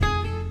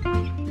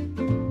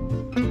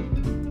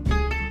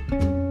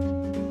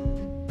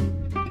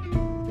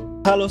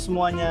Halo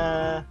semuanya,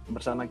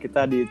 bersama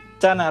kita di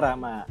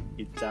Canarama,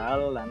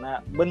 Ical,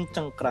 Lana,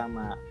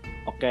 Bencengkrama.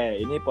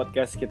 Oke, ini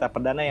podcast kita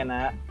perdana ya,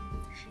 Nak?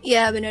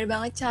 Iya, benar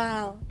banget,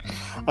 Cal.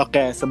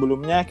 Oke,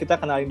 sebelumnya kita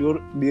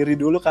kenalin diri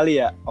dulu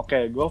kali ya.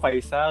 Oke, gue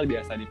Faisal,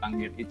 biasa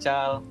dipanggil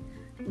Ical.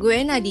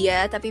 Gue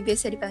Nadia, tapi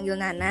biasa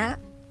dipanggil Nana.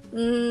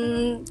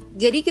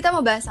 Jadi kita mau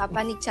bahas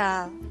apa nih,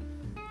 Cal?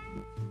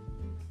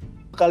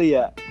 Kali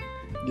ya,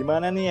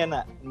 gimana nih ya,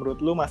 Nak?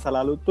 Menurut lu masa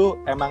lalu tuh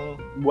emang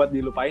buat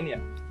dilupain ya?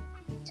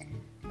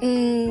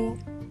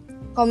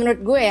 Kalau menurut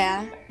gue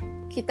ya,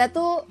 kita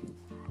tuh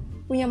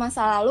punya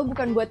masa lalu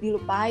bukan buat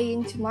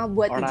dilupain, cuma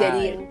buat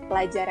dijadiin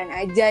pelajaran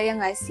aja, ya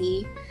nggak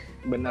sih?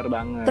 Bener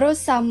banget.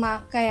 Terus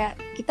sama kayak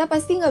kita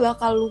pasti nggak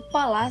bakal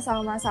lupa lah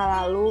sama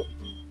masa lalu,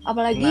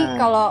 apalagi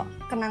kalau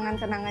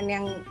kenangan-kenangan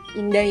yang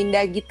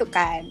indah-indah gitu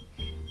kan.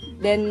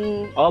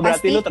 Dan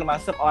berarti lu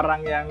termasuk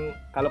orang yang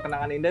kalau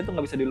kenangan indah itu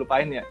nggak bisa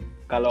dilupain ya?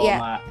 Kalau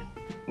sama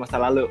masa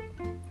lalu?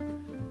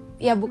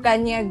 Ya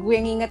bukannya gue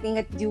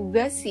nginget-nginget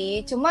juga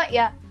sih, cuma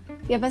ya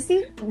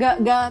pasti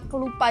gak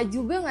kelupa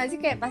juga nggak sih,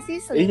 kayak pasti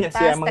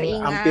selintas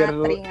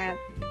teringat.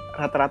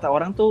 Rata-rata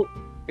orang tuh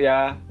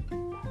ya,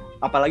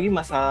 apalagi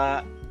masa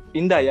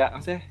indah ya,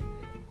 maksudnya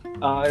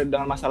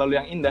dengan masa lalu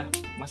yang indah,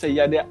 masa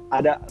iya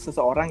ada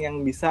seseorang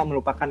yang bisa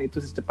melupakan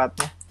itu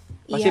secepatnya?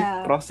 Masih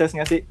proses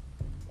nggak sih?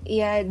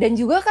 Iya, dan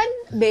juga kan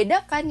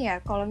beda kan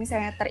ya, kalau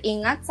misalnya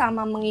teringat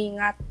sama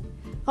mengingat.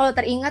 Kalau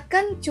teringat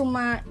kan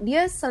cuma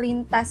dia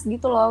selintas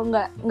gitu loh,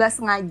 nggak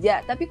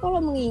sengaja. Tapi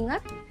kalau mengingat,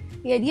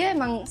 ya dia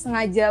emang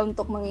sengaja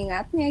untuk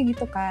mengingatnya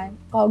gitu kan.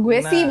 Kalau gue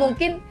sih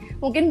mungkin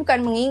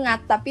bukan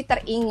mengingat, tapi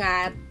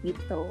teringat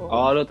gitu.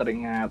 Oh, lu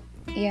teringat.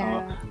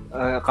 Iya.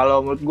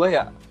 Kalau menurut gue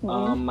ya,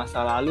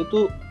 masa lalu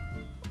tuh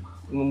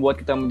membuat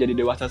kita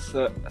menjadi dewasa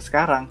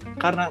sekarang.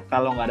 Karena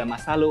kalau nggak ada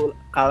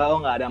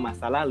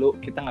masa lalu,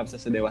 kita nggak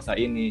bisa sedewasa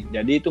ini.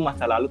 Jadi itu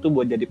masa lalu tuh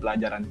buat jadi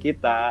pelajaran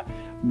kita,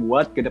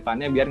 buat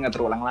kedepannya biar nggak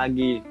terulang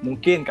lagi.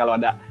 Mungkin kalau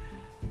ada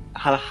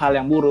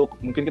hal-hal yang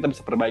buruk, mungkin kita bisa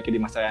perbaiki di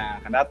masa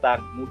yang akan datang.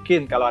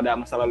 Mungkin kalau ada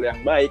masa lalu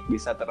yang baik,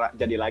 bisa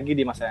terjadi lagi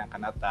di masa yang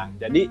akan datang.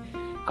 Jadi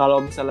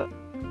kalau misalnya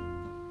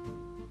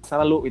masa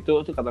lalu itu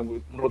kata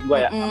menurut gue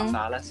ya nggak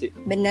masalah sih.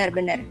 Benar.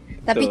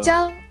 Tapi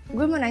Cal,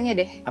 gue mau nanya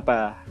deh.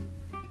 Apa?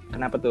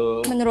 Kenapa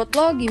tuh? Menurut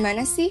lo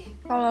gimana sih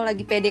kalau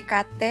lagi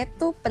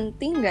PDKT tuh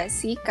penting gak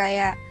sih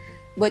kayak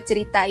buat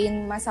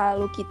ceritain masa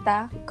lalu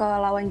kita ke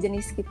lawan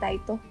jenis kita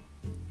itu?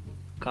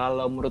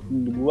 Kalau menurut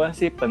gue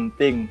sih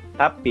penting,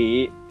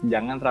 tapi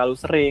jangan terlalu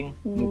sering.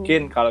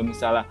 Mungkin kalau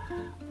misalnya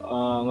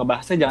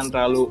ngebahasnya jangan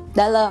terlalu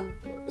dalam,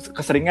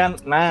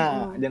 keseringan.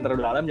 Jangan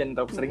terlalu dalam, jangan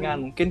terlalu keseringan.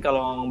 Mungkin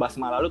kalau ngebahas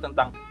masa lalu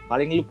tentang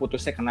paling lu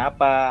putusnya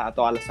kenapa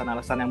atau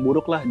alasan-alasan yang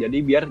buruk lah. Jadi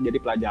biar jadi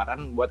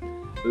pelajaran buat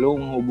lu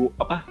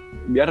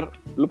biar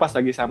lu pas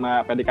lagi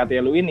sama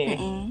PDKT lu ini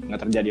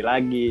nggak terjadi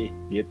lagi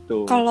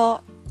gitu.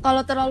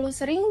 Kalau terlalu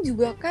sering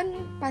juga kan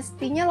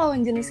pastinya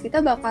lawan jenis kita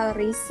bakal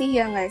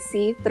risih ya nggak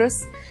sih?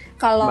 Terus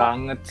kalau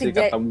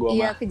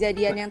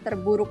kejadian yang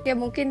terburuknya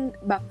mungkin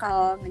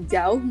bakal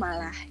ngejauh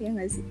malah, ya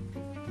nggak sih?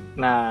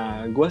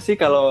 Nah, gue sih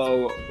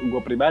kalau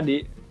gue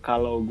pribadi,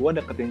 kalau gue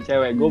deketin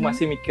cewek, gue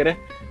masih mikirnya,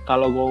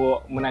 kalau gue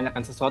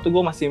menanyakan sesuatu,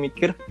 gue masih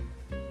mikir,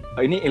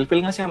 ini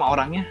ilfil nggak sih sama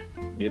orangnya?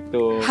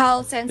 Gitu.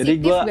 Hal sensitif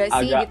gak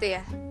sih gitu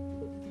ya?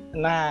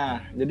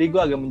 Nah, jadi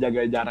gue agak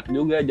menjaga jarak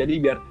juga, jadi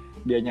biar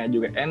dianya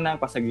juga enak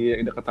pas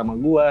lagi deket sama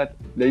gue,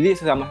 jadi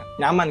sama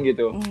nyaman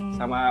gitu,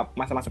 sama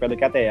masa-masa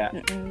PDKT ya.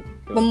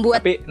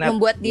 Membuat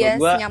dia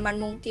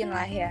senyaman mungkin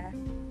lah ya.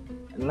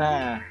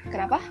 Nah,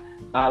 kenapa?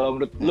 Kalau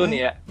menurut lu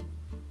nih ya,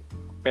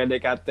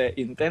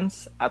 PDKT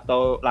intens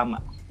atau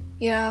lama?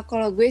 Ya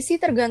kalau gue sih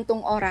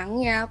tergantung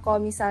orangnya. Kalau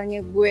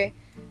misalnya gue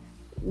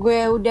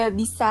udah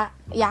bisa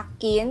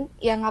yakin,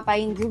 ya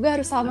ngapain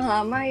juga harus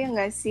lama-lama, ya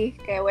nggak sih?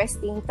 Kayak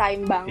wasting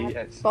time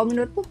banget. Yes. Kalau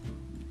menurut tuh?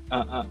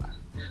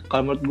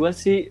 Kalau menurut gue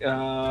sih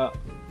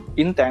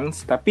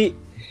intens, tapi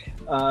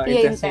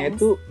intensnya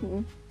itu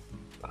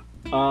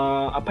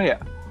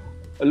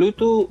lu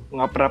tuh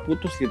nggak pernah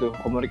putus gitu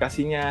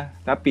komunikasinya.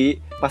 Tapi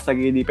pas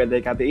lagi di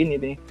PDKT ini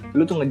nih,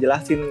 lu tuh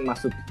ngejelasin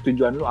maksud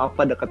tujuan lu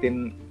apa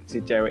deketin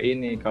si cewek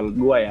ini. Kalau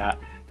gue ya,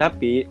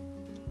 tapi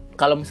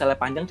kalau misalnya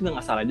panjang juga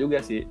nggak salah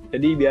juga sih.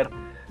 Jadi biar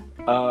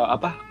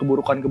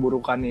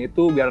keburukannya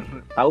itu biar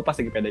tahu pas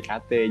lagi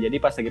PDKT. Jadi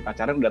pas lagi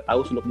pacaran udah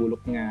tahu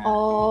suluk-buluknya.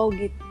 Oh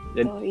gitu.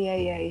 Jadi,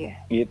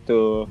 iya.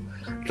 Gitu.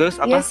 Terus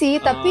apa? Iya sih,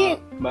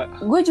 tapi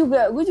gue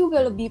juga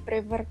lebih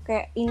prefer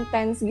kayak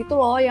intens gitu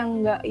loh,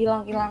 yang nggak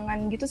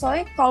hilang-hilangan gitu.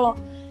 Soalnya kalau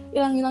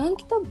hilang-hilangan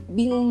kita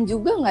bingung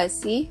juga nggak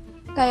sih?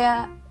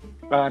 Kayak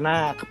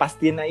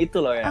kepastiannya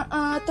itu loh ya.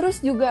 Terus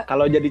juga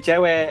kalau jadi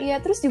cewek.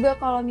 Iya, terus juga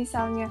kalau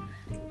misalnya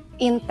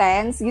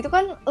intens gitu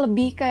kan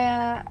lebih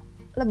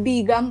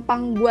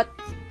gampang buat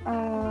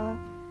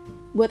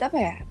apa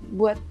ya?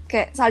 Buat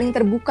kayak saling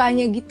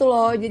terbukanya gitu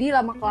loh. Jadi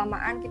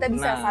lama-kelamaan kita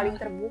bisa saling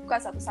terbuka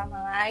satu sama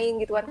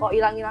lain gitu kan. Kalau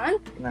hilang-hilangan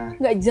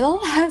nggak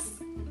jelas.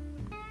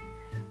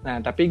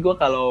 Nah, tapi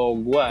kalau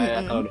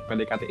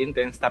PDKT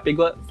intens, tapi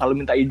gue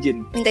selalu minta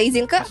izin. Minta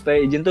izin ke? Maksudnya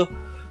izin tuh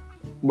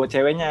buat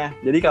ceweknya.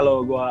 Jadi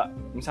kalau gue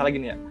misalnya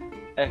gini ya,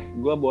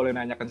 gue boleh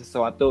nanyakan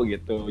sesuatu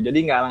gitu.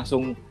 Jadi nggak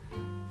langsung,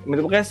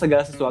 pokoknya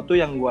segala sesuatu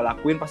yang gue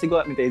lakuin pasti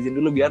gue minta izin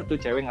dulu biar tuh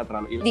cewek nggak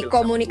terlalu ilfil.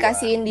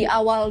 Dikomunikasiin di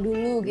awal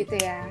dulu gitu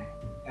ya.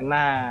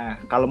 Nah,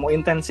 kalau mau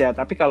intens ya,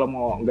 tapi kalau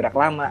mau gerak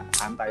lama,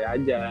 santai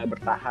aja,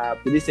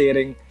 bertahap. Jadi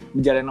seiring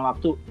berjalannya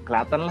waktu,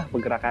 kelihatan lah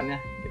pergerakannya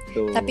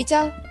gitu. Tapi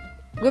Cal,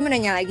 gue mau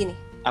nanya lagi nih.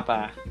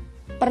 Apa?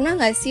 Pernah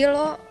gak sih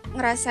lo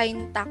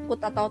ngerasain takut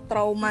atau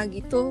trauma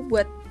gitu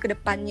buat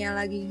kedepannya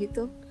lagi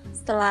gitu?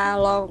 Setelah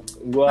lo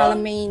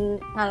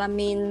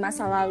ngalamin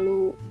masa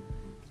lalu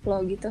lo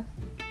gitu?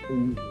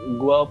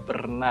 Gue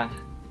pernah.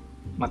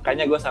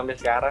 Makanya gue sampai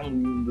sekarang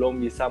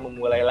belum bisa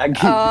memulai lagi.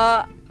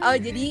 Oh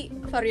jadi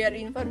for your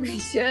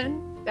information,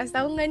 kasih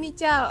tahu nggak nih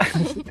Cal?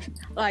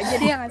 Lo aja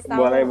deh yang kasih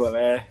tahu.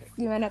 Boleh.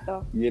 Gimana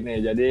tuh?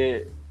 Gini,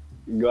 jadi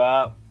gue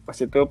pas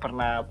itu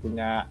pernah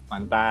punya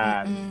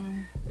mantan.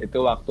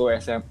 Itu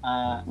waktu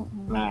SMA.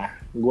 Nah,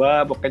 gue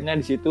pokoknya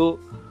di situ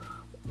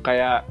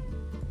kayak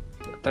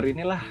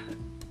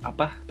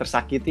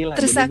tersakiti lah.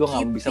 Jadi gue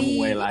nggak bisa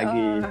memulai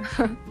lagi.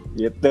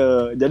 Gitu.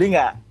 Jadi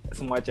nggak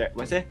semua cewek,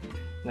 maksudnya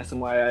nggak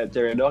semua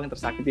cewek doang yang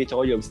tersakiti,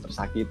 cowok juga bisa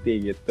tersakiti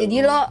gitu. Jadi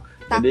lo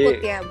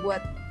takut ya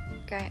buat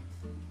kayak.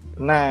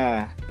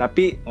 Nah,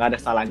 tapi nggak ada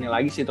salahnya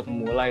lagi sih untuk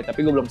memulai. Tapi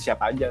gue belum siap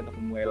aja untuk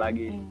memulai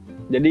lagi.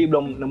 Jadi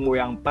belum nemu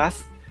yang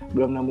pas,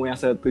 belum nemu yang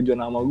setuju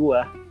sama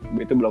gue.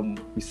 Itu belum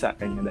bisa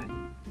kayaknya dah.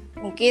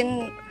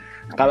 Mungkin.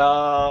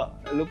 Kalau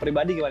lu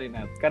pribadi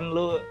gimana, Nat? Kan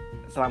lu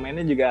selama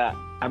ini juga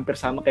hampir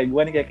sama kayak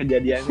gue nih, kayak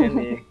kejadiannya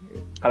nih.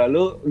 Kalau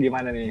lu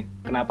gimana nih?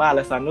 Kenapa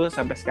alasan lu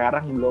sampai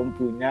sekarang belum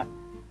punya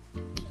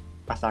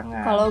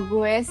pasangan? Kalau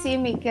gue sih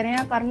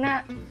mikirnya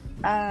karena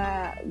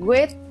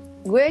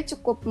gue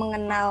cukup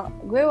mengenal,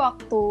 gue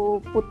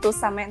waktu putus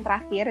sama yang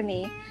terakhir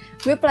nih,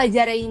 gue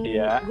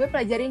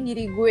pelajarin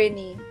diri gue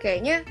nih.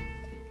 Kayaknya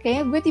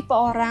gue tipe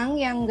orang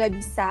yang nggak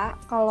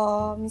bisa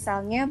kalau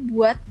misalnya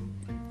buat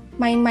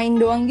main-main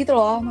doang gitu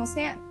loh.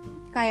 Maksudnya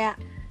kayak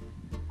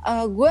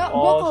gue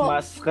kalau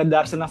cuma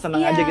sekedar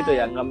senang-senang aja gitu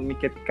ya, nggak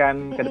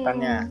memikirkan ke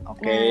depannya.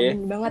 Oke.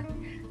 Banget.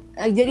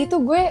 Jadi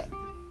tuh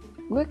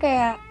gue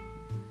kayak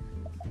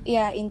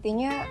ya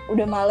intinya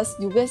udah males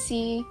juga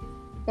sih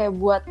kayak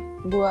buat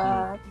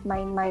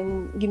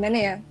main-main, gimana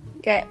ya,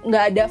 kayak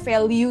nggak ada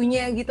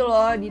value-nya gitu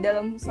loh di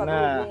dalam suatu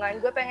hubungan.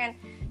 Gue pengen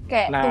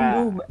kayak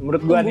tumbuh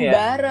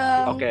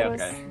bareng,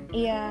 terus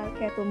iya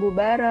kayak tumbuh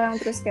bareng,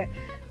 terus kayak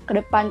ke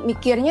depan,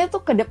 mikirnya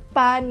tuh ke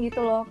depan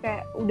gitu loh,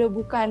 kayak udah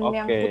bukan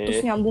yang putus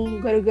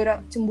nyambung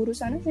gara-gara cemburu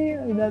sana sih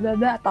bla bla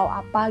bla atau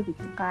apa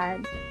gitu kan.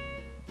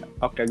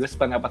 Oke, gue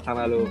sependapat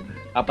sama lu.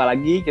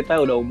 Apalagi kita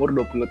udah umur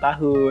 20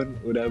 tahun,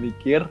 udah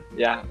mikir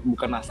ya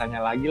bukan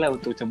masanya lagi lah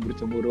untuk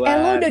cemburu-cemburuan.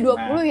 Lo udah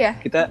 20 ya?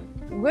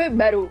 Gue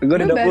baru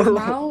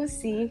mau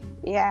sih.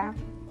 Ya.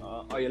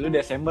 Oh ya, lu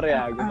Desember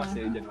ya, gue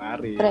masih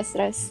Januari.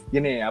 Terus.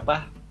 Gini,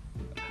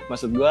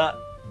 maksud gue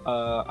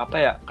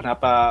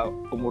kenapa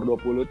umur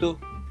 20 tuh?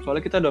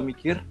 Soalnya kita udah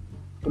mikir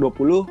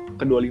 20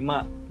 ke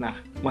 25.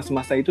 Nah,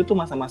 masa-masa itu tuh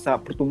masa-masa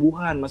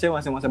pertumbuhan,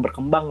 masa-masa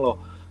berkembang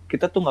loh.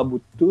 Kita tuh nggak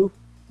butuh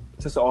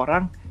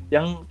seseorang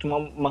yang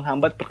cuma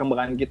menghambat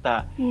perkembangan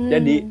kita.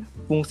 Jadi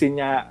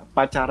fungsinya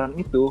pacaran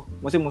itu,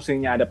 maksudnya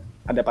fungsinya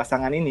ada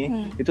pasangan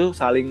ini, itu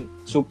saling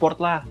support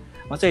lah.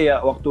 Maksudnya ya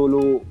waktu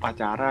lu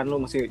pacaran,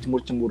 lu masih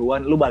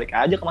cemburu-cemburuan, lu balik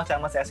aja ke masa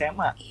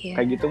SMA.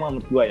 Kayak gitu mah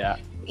menurut gua ya.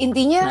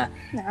 Intinya,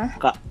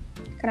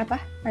 kenapa?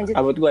 Lanjut.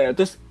 Menurut gue ya,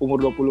 terus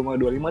umur 20 sama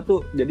 25 tuh,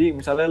 jadi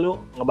misalnya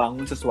lu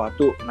ngebangun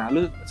sesuatu, nah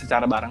lu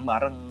secara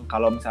bareng-bareng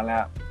kalau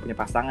misalnya punya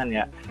pasangan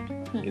ya,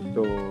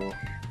 gitu.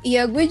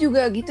 Iya, gue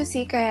juga gitu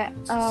sih, kayak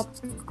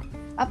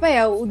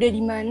udah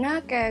di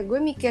mana kayak gue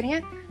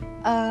mikirnya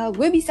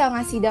gue bisa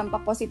ngasih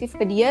dampak positif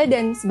ke dia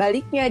dan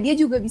sebaliknya dia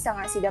juga bisa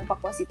ngasih dampak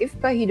positif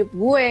ke hidup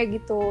gue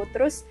gitu.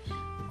 Terus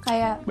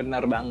kayak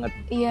benar banget.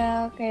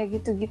 Iya,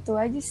 kayak gitu-gitu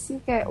aja sih,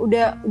 kayak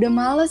udah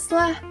males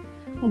lah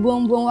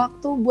ngebuang-buang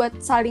waktu buat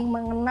saling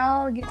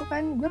mengenal gitu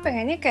kan. Gue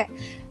pengennya kayak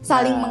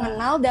saling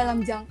mengenal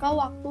dalam jangka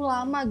waktu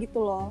lama gitu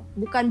loh.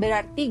 Bukan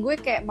berarti gue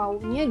kayak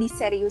maunya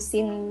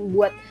diseriusin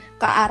buat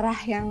ke arah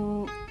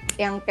yang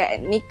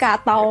kayak nikah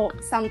atau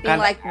something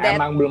kan like that.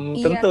 Emang belum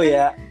tentu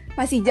ya.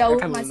 Masih jauh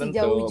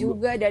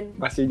juga dan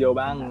masih jauh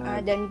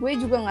banget. Dan gue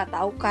juga nggak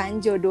tahu kan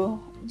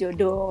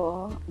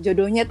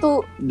jodohnya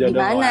tuh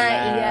gimana.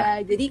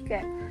 Iya, jadi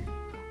kayak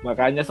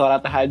makanya sholat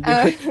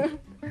tahajud.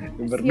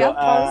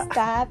 Berdoa.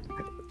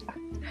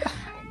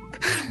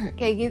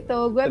 Kayak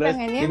gitu.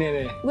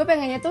 Gue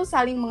pengennya tuh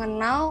saling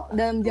mengenal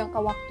dalam jangka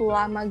waktu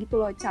lama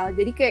gitu loh, Cal.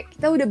 Jadi kayak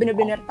kita udah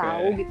bener-bener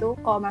tahu gitu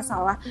kalau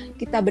masalah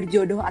kita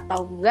berjodoh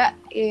atau enggak,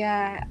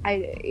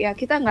 ya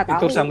kita nggak tahu.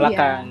 Itu urusan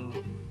belakang.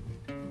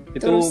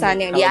 Itu urusan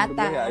yang di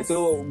atas. Ya,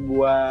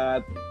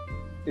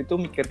 itu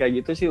mikir kayak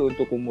gitu sih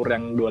untuk umur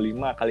yang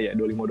 25 kali ya,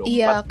 25 24.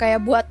 Iya, kayak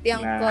buat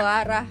yang ke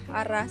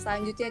arah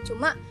selanjutnya.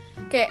 Cuma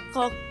kayak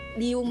kalau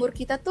di umur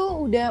kita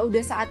tuh udah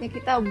saatnya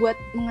kita buat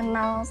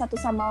mengenal satu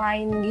sama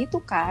lain gitu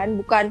kan,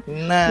 bukan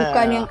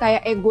yang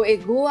kayak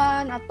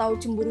ego-egoan atau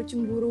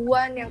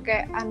cemburu-cemburuan yang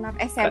kayak anak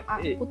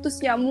SMA putus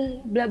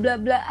nyambung bla bla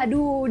bla.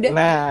 Aduh, udah.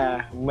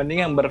 Mending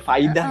yang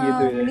berfaedah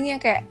gitu ya. Mending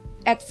yang kayak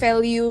add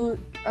value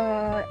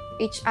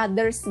each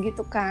others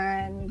gitu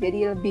kan.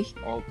 Jadi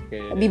Oke.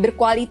 lebih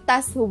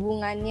berkualitas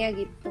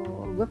hubungannya gitu.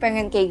 Gue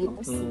pengen kayak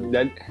gitu sih.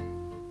 Dan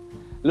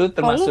lu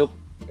termasuk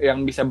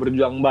yang bisa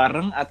berjuang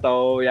bareng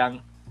atau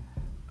yang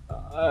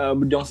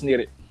berjuang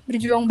sendiri?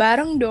 Berjuang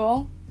bareng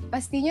dong.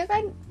 Pastinya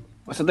kan.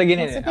 Maksudnya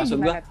gini nih,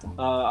 Maksudnya maksud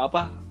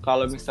gua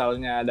kalau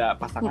misalnya ada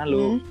pasangan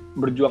lu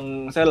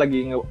berjuang, saya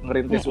lagi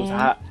ngerintis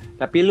usaha,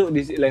 tapi lu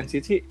di lain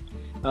sisi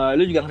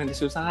lu juga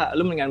ngerintis usaha,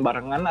 lu mendingan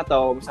barengan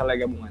atau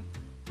misalnya gabungan?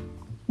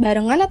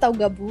 Barengan atau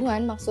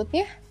gabungan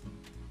maksudnya?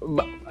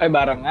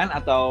 Barengan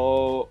atau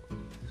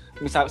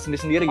misal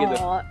sendiri-sendiri gitu?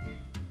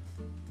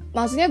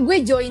 Maksudnya gue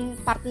join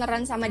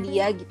partneran sama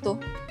dia gitu?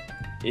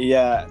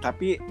 Iya,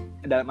 tapi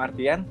dalam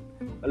artian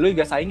lu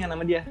juga saingan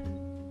sama dia.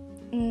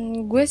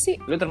 Gue sih.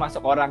 Lu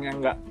termasuk orang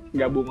yang nggak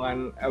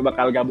gabungan,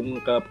 bakal gabung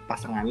ke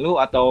pasangan lu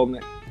atau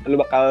lu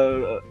bakal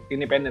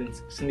independen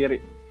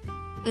sendiri?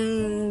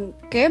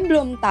 Kayak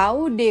belum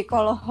tahu deh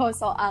kalau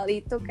soal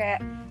itu,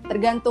 kayak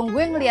tergantung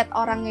gue ngelihat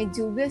orangnya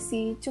juga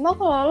sih. Cuma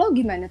kalau lo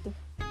gimana tuh?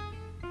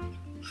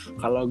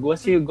 Kalau gue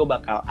sih gue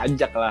bakal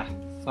ajak lah.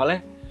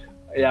 Soalnya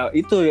ya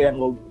itu yang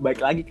gue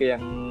baik lagi ke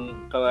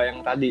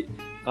yang tadi.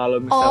 Kalau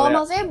misalnya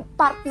maksudnya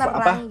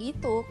partneran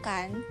gitu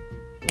kan?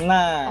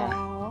 Nah,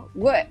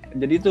 gue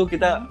jadi tuh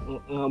kita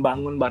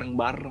ngebangun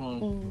bareng-bareng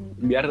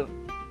biar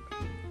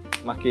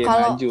makin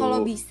maju. Kalau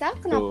bisa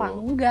kenapa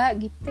enggak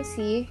gitu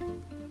sih?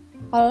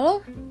 Kalau lo?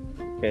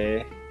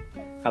 Oke.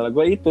 Kalau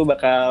gue itu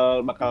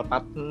bakal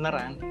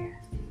partneran.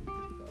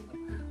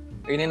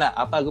 Ini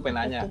gue pengen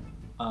nanya.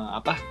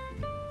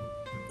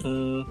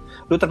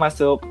 Lu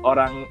termasuk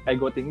orang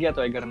ego tinggi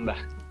atau ego rendah?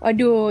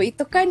 Waduh,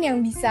 itu kan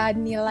yang bisa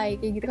nilai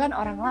kayak gitu kan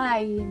orang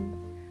lain.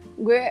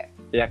 Gue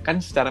ya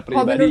kan secara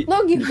pribadi. Menurut lo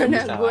gimana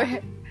gue?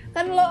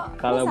 Kan lo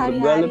kalau menurut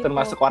gue lu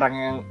termasuk orang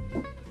yang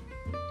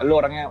lu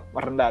orangnya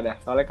rendah dah.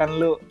 Soalnya kan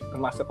lu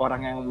termasuk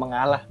orang yang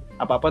mengalah.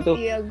 Apa-apa tuh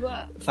iya, gue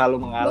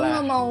selalu mengalah. Gue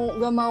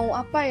gak mau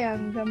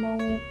gak mau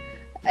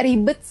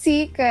ribet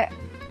sih, kayak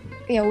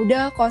ya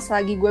udah kalau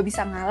selagi gue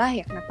bisa ngalah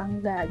ya kenapa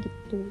enggak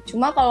gitu.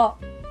 Cuma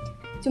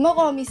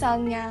kalau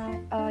misalnya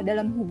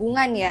dalam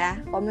hubungan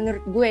ya, kalau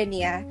menurut gue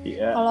nih ya,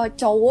 kalau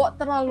cowok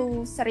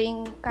terlalu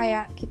sering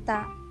kayak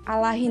kita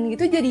alahin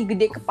gitu jadi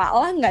gede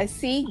kepala nggak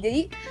sih?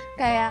 Jadi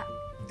kayak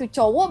tuh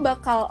cowok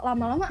bakal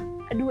lama-lama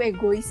aduh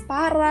egois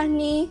parah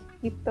nih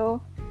gitu.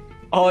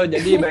 Oh,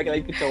 jadi balik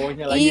lagi ke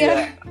cowoknya lagi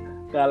ya.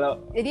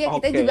 Jadi ya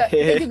kita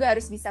juga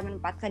harus bisa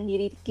menempatkan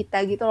diri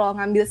kita gitu loh,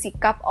 ngambil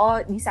sikap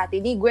di saat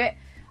ini gue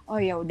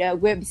ya udah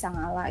gue bisa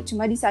ngalah.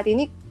 Cuma di saat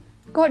ini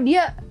kok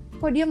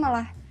dia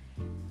malah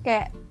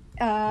kayak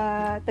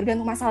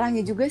tergantung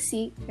masalahnya juga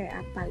sih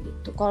kayak apa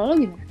gitu. Kalau lo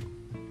gimana?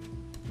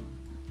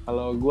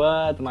 Kalau gue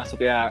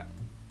termasuk ya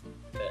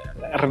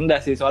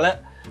rendah sih, soalnya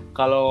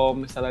kalau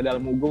misalnya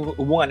dalam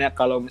hubungan ya,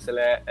 kalau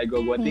misalnya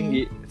ego gue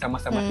tinggi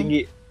sama-sama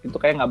tinggi itu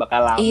kayak nggak bakal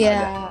lama.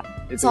 Iya.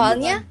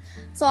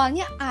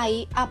 Soalnya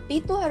api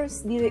tuh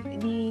harus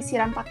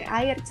disiram pakai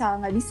air,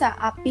 nggak bisa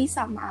api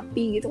sama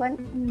api gitu kan.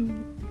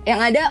 Yang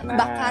ada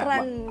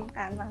bakaran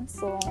kan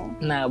langsung.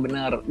 Nah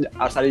benar,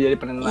 harus ada jadi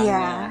penenangnya.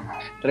 Iya.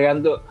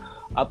 Tergantung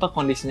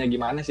kondisinya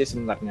gimana sih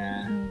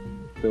sebenarnya.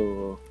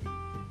 Tuh.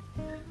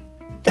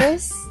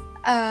 Terus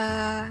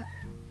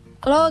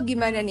lo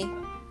gimana nih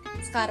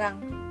sekarang?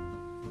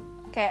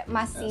 Kayak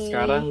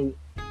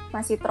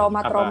masih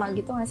trauma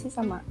gitu nggak sih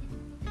sama?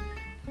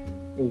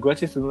 Gue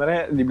sih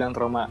sebenarnya dibilang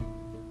trauma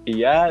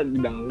iya,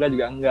 dibilang enggak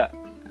juga enggak.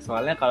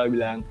 Soalnya kalau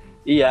bilang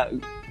iya,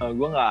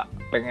 gue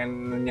nggak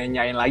pengen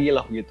nyanyain lagi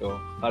loh gitu.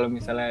 Kalau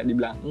misalnya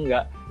dibilang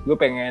enggak, gue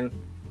pengen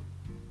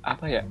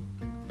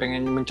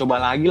pengen mencoba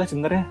lagi lah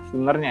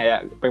sebenarnya ya,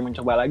 pengen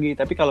mencoba lagi.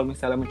 Tapi kalau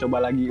misalnya mencoba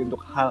lagi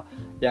untuk hal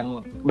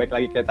yang baik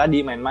lagi kayak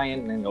tadi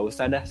main-main, nggak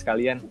usah dah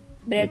sekalian.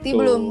 Berarti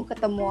gitu. Belum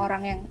ketemu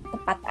orang yang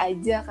tepat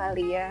aja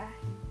kali ya.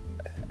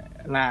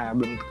 Nah,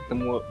 belum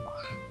ketemu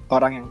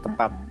orang yang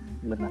tepat.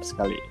 Benar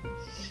sekali.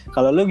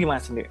 Kalau lu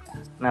gimana sendiri,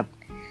 Nat?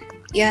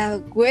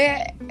 Ya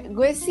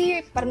gue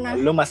sih pernah.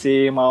 Lu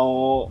masih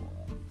mau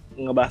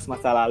ngebahas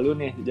masa lalu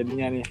nih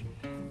jadinya nih,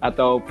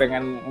 atau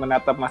pengen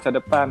menatap masa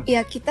depan? Ya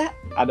kita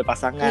ada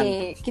pasangan.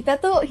 Kita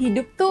tuh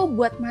hidup tuh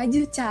buat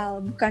maju, Cal,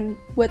 bukan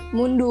buat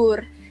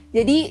mundur.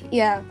 Jadi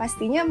ya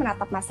pastinya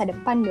menatap masa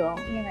depan dong,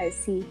 ya nggak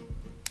sih?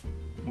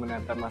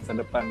 Menatap masa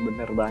depan,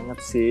 bener banget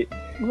sih.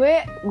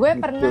 Gue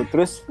gitu. pernah.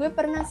 Terus? Gue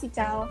pernah sih,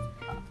 Cal.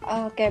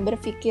 Kayak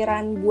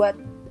berpikiran buat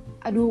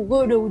aduh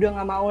gue udah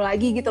nggak mau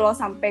lagi gitu loh,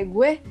 sampai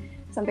gue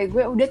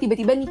udah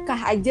tiba-tiba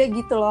nikah aja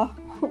gitu loh.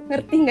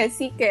 Ngerti nggak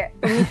sih kayak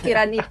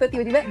pemikiran itu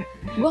tiba-tiba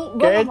gue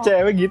kayak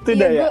cewek gitu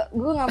dah ya.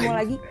 Gue nggak mau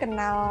lagi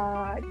kenal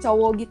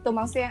cowok gitu,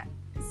 maksudnya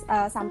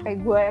sampai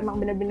gue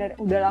emang bener-bener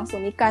udah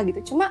langsung nikah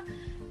gitu. Cuma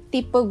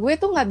tipe gue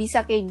tuh nggak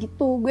bisa kayak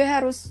gitu. Gue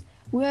harus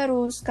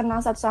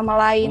kenal satu sama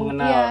lain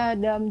ya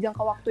dalam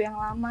jangka waktu yang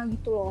lama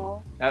gitu loh.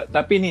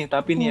 Tapi nih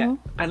ya,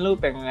 kan lu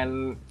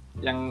pengen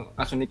yang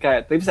langsung nikah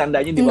ya. Tapi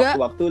seandainya di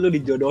waktu-waktu lu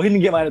dijodohin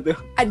gimana tuh?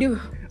 Aduh.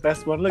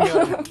 Respon lu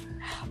gimana?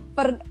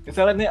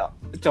 Misalnya nih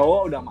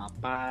cowok udah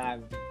mapan,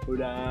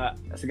 udah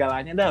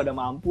segalanya dah, udah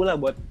mampu lah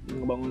buat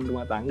ngebangun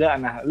rumah tangga.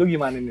 Nah, lu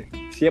gimana nih?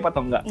 Siap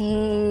atau enggak?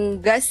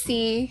 Enggak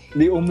sih.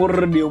 Di umur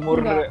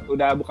Enggak.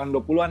 udah bukan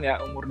 20-an ya,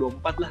 umur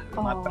 24 lah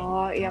matang.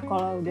 Oh ya,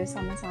 kalau udah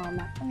sama-sama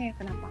matang ya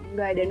kenapa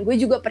enggak. Dan gue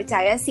juga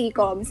percaya sih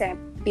kalau misalnya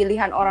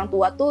pilihan orang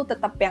tua tuh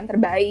tetap yang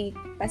terbaik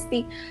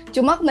pasti.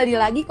 Cuma kembali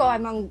lagi kalau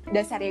emang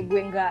dasarnya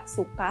gue nggak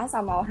suka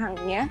sama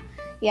orangnya,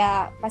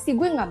 ya pasti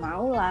gue nggak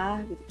mau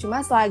lah gitu.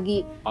 Cuma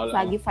selagi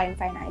fine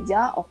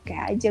aja, oke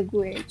aja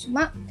gue.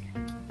 Cuma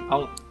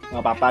nggak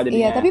apa-apa jadinya.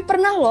 iya, tapi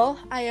pernah loh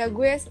ayah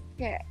gue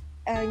kayak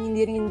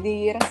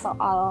nyindir-nyindir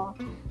soal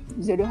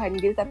jodohan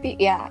gitu, tapi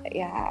iya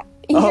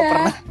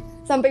pernah.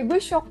 sampai gue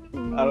shock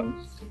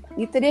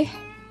gitu deh.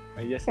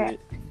 Iya sih,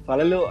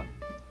 soalnya lu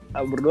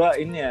berdua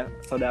ini ya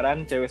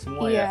saudaraan cewek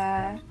semua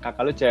ya,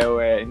 kakak lu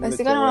cewek, ini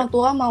pasti lu kan cewek. orang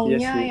tua maunya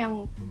Iya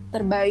yang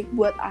terbaik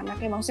buat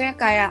anaknya, maksudnya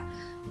kayak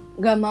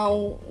gak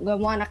mau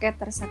anaknya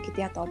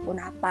tersakiti ataupun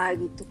apa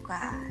gitu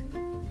kan.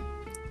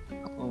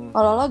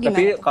 Kalau lo gimana?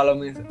 Tapi kalau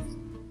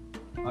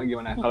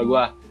gimana?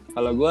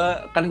 Kalau gue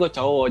kan gue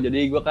cowok, jadi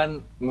gue kan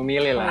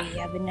memilih lah. Oh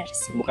iya benar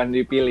sih. Bukan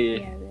dipilih.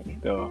 Iya benar.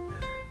 Tuh.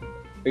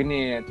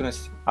 Ini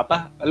terus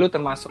apa? Lu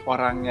termasuk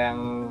orang yang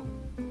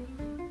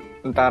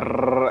ntar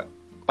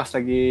pas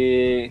lagi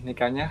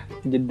nikahnya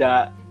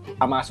jeda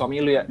sama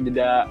suami lu ya,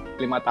 jeda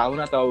 5 tahun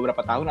atau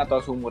berapa tahun atau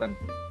seumuran?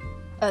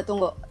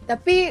 Tunggu.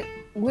 Tapi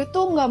gue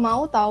tuh nggak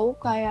mau tahu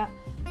kayak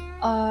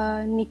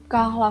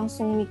nikah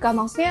langsung nikah,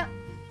 maksudnya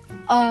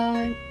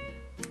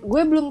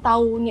gue belum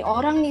tahu nih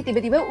orang nih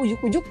tiba-tiba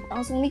ujuk-ujuk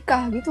langsung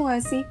nikah gitu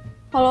nggak sih?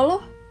 Kalau lo?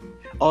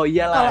 Oh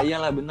iyalah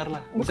bener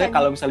lah. Maksudnya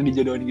kalau misalnya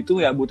dijodohin gitu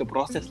ya butuh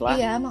proses lah.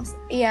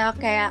 Iya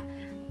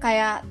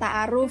kayak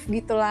ta'aruf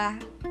gitulah.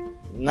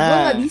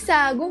 Nah,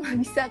 gue nggak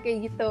bisa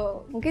kayak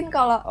gitu. Mungkin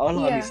kalau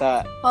lo nggak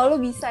bisa. Kalau lo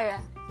bisa ya?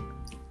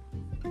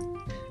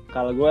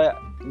 Kalau gue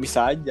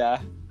bisa aja.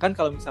 Kan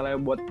kalau misalnya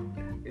buat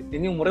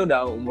ini umurnya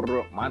udah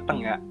umur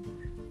matang ya.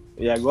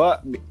 Ya gue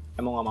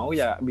emang nggak mau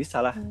ya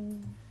bisa lah.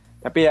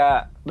 Tapi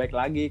ya baik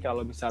lagi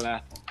kalau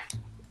misalnya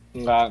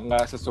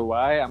nggak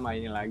sesuai sama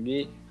ini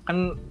lagi,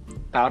 kan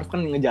ta'aruf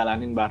kan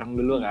ngejalanin bareng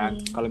dulu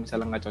kan. Kalau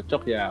misalnya nggak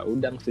cocok ya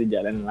udah mesti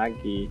dijalanin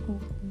lagi.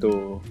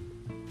 Tuh.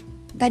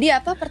 Tadi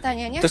apa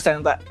pertanyaannya? Terus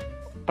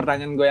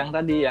pertanyaan gue yang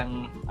tadi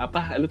yang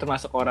apa? Lu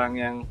termasuk orang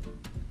yang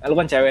lu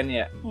kan cewek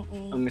nih ya.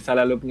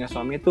 Misalnya lu punya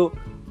suami tuh,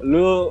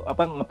 lu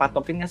apa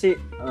ngepatokin nggak sih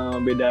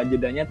beda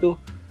jedanya tuh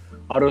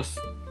harus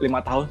 5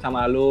 tahun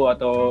sama lu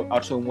atau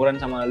harus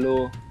umuran sama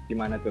lu,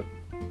 gimana tuh?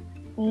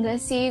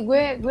 Enggak sih,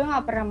 gue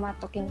nggak pernah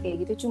matokin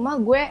kayak gitu. Cuma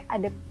gue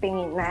ada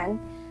pengenan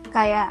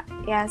kayak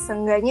ya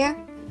seenggaknya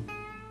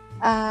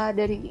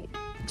dari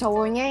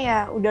cowoknya ya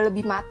udah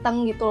lebih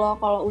matang gitu loh.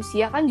 Kalau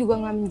usia kan juga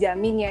nggak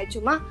menjamin ya.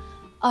 Cuma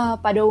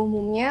pada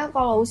umumnya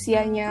kalau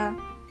usianya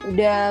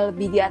udah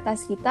lebih di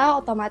atas kita,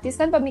 otomatis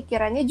kan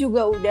pemikirannya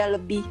juga udah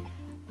lebih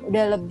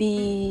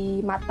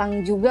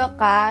matang juga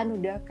kan.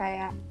 Udah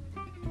kayak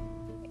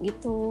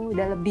gitu,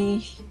 udah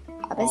lebih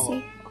apa sih?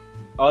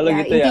 Oh lo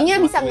gitu ya? Intinya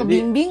bisa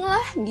ngebimbing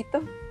lah gitu.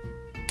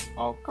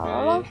 Oke.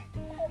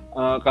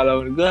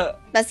 Kalau gue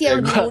pasti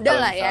yang lebih muda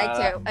lah ya,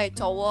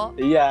 cowok.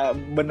 Iya,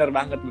 bener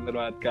banget.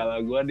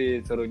 Kalau gue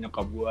disuruh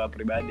nyokap gue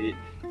pribadi,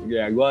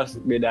 ya gue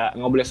beda,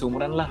 nggak boleh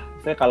seumuran lah.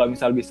 Saya kalau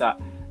misal bisa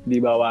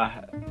di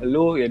bawah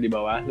lu ya di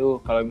bawah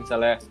lu. Kalau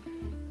misalnya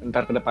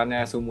ntar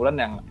kedepannya seumuran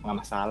ya nggak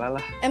masalah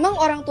lah. Emang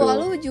orang tua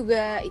lu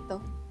juga itu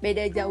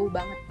beda jauh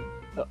banget?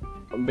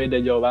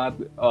 Beda jauh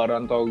banget.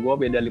 Orang tua gue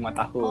beda 5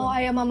 tahun. Oh,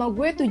 ayah mama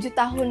gue 7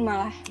 tahun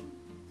malah.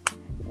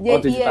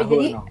 7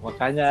 tahun. No.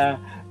 Makanya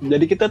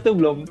jadi kita tuh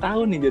belum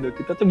tahu nih jodoh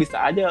kita tuh,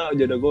 bisa aja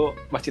jodoh gue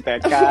masih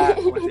TK,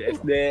 masih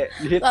SD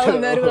gitu. Kalau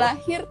baru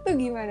lahir tuh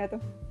gimana tuh?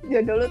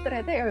 Jodoh lu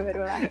ternyata ya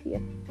baru lahir.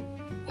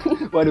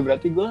 Waduh,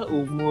 berarti gue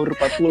umur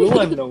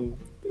 40-an dong.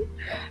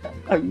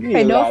 Gila,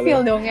 pedofil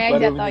dong ya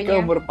baru jatuhnya.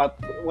 Baru umur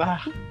 40.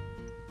 Wah.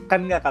 Kan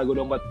enggak, kalau gue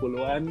udah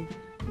 40-an,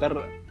 ntar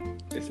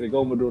istri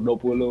gue umur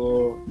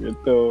 20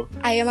 gitu.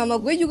 Ayah mama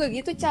gue juga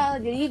gitu, Cal.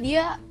 Jadi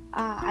dia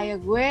ayah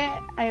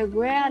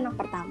gue anak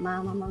pertama,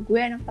 mama gue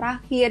anak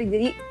terakhir.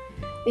 Jadi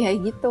ya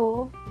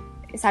gitu,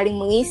 saling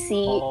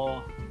mengisi.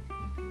 Oh.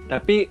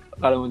 Tapi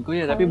kalau menurut gue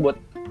ya, tapi buat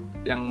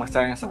yang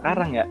masa yang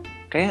sekarang ya,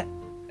 kayak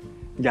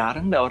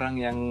jarang dah orang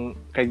yang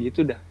kayak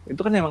gitu dah.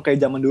 Itu kan emang kayak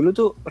zaman dulu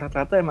tuh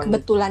rata-rata emang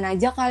kebetulan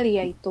aja kali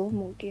ya itu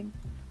mungkin.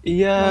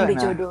 Iya.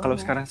 Nah, kalau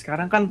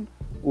sekarang kan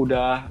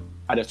udah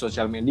ada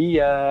sosial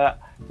media,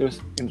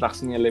 terus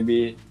interaksinya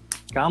lebih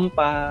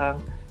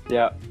gampang.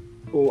 Ya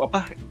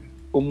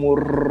umur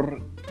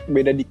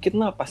beda dikit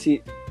mah pasti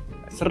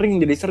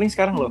jadi sering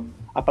sekarang loh.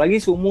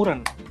 Apalagi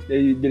seumuran.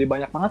 Jadi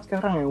banyak banget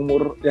sekarang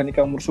yang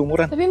nikah umur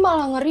seumuran. Tapi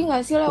malah ngeri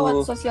nggak sih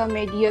lewat sosial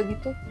media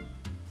gitu?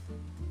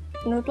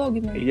 Menurut lo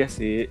gimana? Iya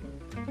sih.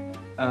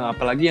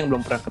 Apalagi yang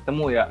belum pernah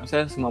ketemu ya.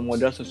 Misalnya semua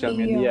modal sosial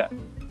media.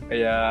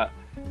 Kayak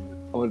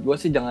menurut gue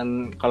sih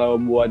jangan, kalau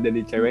buat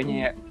jadi ceweknya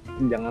ya,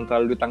 jangan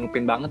terlalu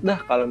ditanggepin banget dah.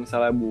 Kalau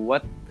misalnya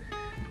buat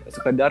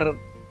sekedar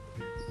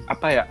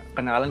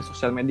kenalan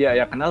sosial media,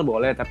 ya kenal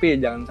boleh, tapi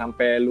jangan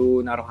sampai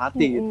lu naruh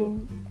hati gitu.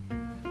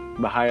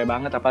 bahaya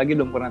banget, apalagi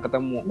belum pernah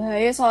ketemu.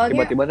 Bahaya soalnya.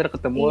 Tiba-tiba ntar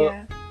ketemu,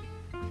 Iya.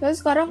 Terus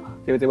sekarang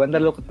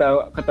ntar lu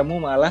ketemu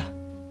malah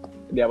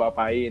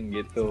diapa-apain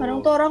gitu.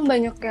 tuh orang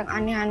banyak yang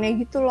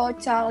aneh-aneh gitu loh,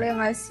 Cal, ya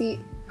nggak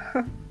sih?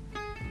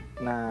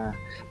 Nah,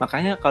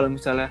 makanya kalau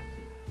misalnya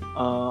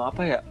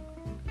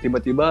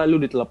tiba-tiba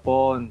lu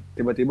ditelepon,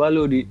 tiba-tiba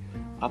lu di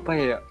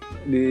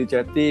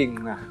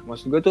chatting. Nah,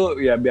 maksud gue tuh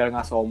ya biar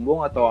nggak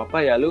sombong atau apa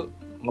ya, lu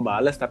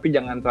ngebales tapi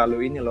jangan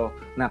terlalu ini loh.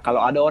 Nah,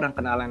 kalau ada orang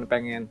kenalan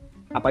pengen,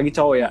 apalagi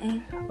cowok ya,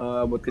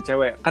 buat ke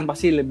cewek kan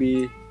pasti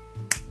lebih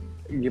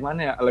gimana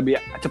ya, lebih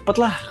cepet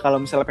lah kalau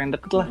misalnya pengen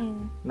deket lah.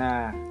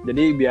 Nah,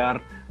 jadi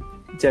biar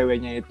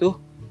ceweknya itu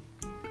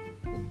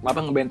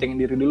ngebentengin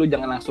diri dulu,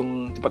 jangan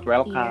langsung cepet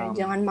welcome.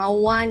 Iya, jangan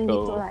mauan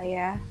gitu lah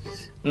ya.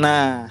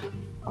 Nah,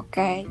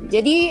 oke.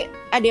 Jadi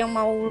ada yang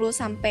mau lu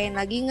sampein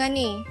lagi nggak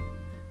nih?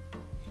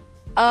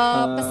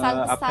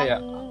 Pesan-pesan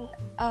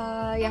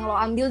yang lo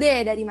ambil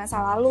deh dari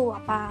masa lalu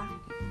apa?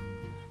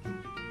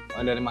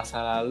 Dari masa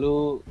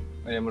lalu,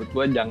 ya menurut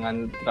gue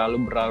jangan terlalu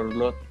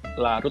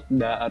berlarut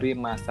dari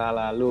masa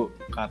lalu,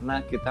 karena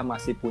kita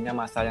masih punya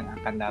masa yang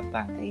akan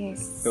datang.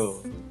 Yes.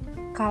 Tuh.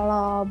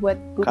 Kalau buat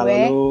gue, kalau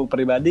lu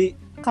pribadi,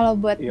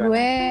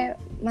 gue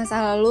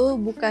masa lalu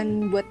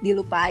bukan buat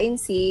dilupain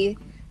sih,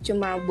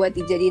 cuma buat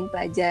dijadiin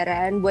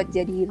pelajaran, buat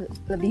jadi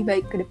lebih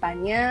baik ke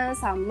depannya,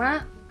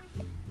 sama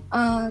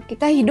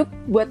kita hidup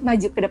buat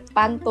maju ke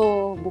depan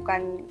tuh,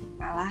 bukan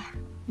malah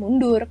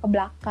mundur ke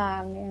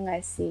belakang, ya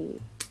nggak sih?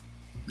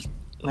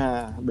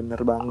 Nah, bener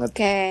banget.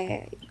 Oke.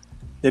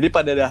 Jadi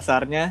pada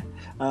dasarnya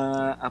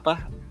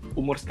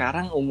umur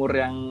sekarang umur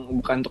yang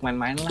bukan untuk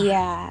main-main lah.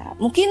 Iya,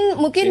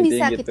 mungkin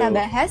bisa gitu. kita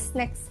bahas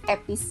next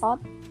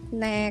episode,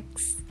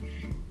 next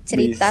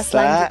cerita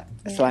bisa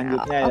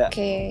selanjutnya ya.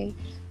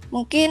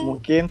 Oke.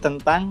 Mungkin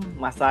tentang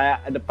masa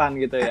depan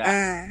gitu ya.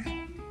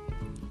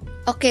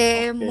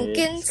 Oke,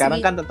 mungkin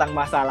sekarang kan tentang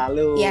masa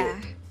lalu. Ya.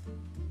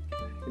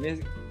 Ini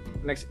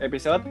next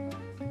episode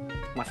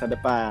masa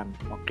depan.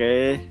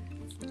 Oke.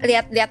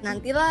 Lihat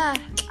nantilah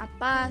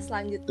apa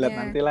selanjutnya. Lihat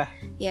nantilah.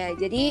 Ya,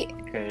 jadi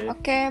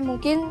oke,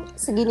 mungkin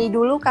segini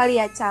dulu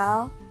kali ya,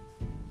 Cal.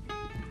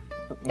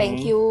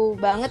 Thank you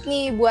banget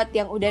nih buat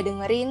yang udah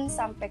dengerin.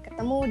 Sampai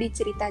ketemu di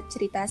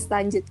cerita-cerita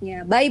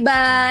selanjutnya.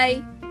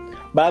 Bye-bye.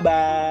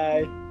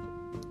 Bye-bye.